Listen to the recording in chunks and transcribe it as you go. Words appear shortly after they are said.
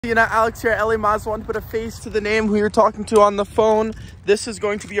Alex here at LA Mazda. Want to put a face to the name who you're talking to on the phone. This is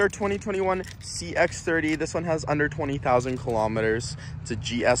going to be our 2021 CX-30. This one has under 20,000 kilometers. It's a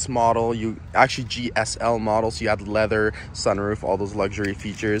GS model, actually GSL model, so you add leather, sunroof, all those luxury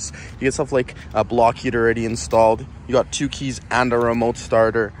features. You get stuff like a block heater already installed. You got 2 keys and a remote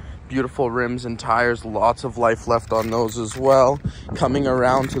starter. Beautiful rims and tires, lots of life left on those as well. Coming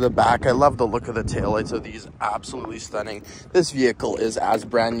around to the back, I love the look of the taillights of these, absolutely stunning. This vehicle is as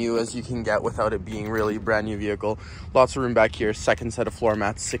brand new as you can get without it being really a brand new vehicle. Lots of room back here, second set of floor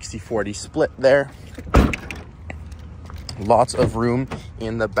mats, 60-40 split there. Lots of room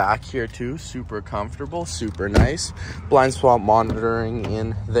in the back here too, super comfortable, super nice. Blind spot monitoring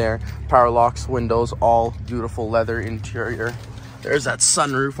in there, power locks, windows, all beautiful leather interior. There's that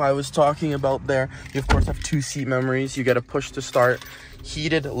sunroof I was talking about there. You of course have 2 seat memories. You get a push to start,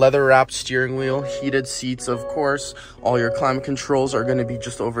 heated leather wrapped steering wheel, heated seats of course. All your climate controls are going to be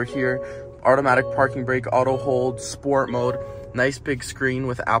just over here. Automatic parking brake, auto hold, sport mode. Nice big screen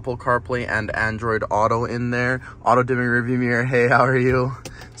with Apple CarPlay and Android Auto in there. Auto dimming rearview mirror. Hey, how are you?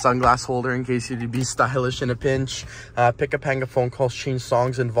 Sunglass holder in case you need to be stylish in a pinch. Pick up, hang up phone calls, change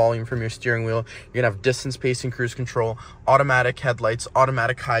songs and volume from your steering wheel. You're gonna have distance pacing cruise control, automatic headlights,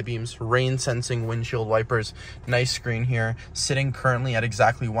 automatic high beams, rain sensing windshield wipers. Nice screen here. Sitting currently at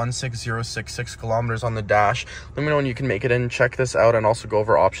exactly 16066 kilometers on the dash. Let me know when you can make it in. Check this out and also go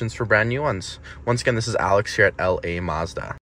over options for brand new ones. Once again, this is Alex here at LA Mazda.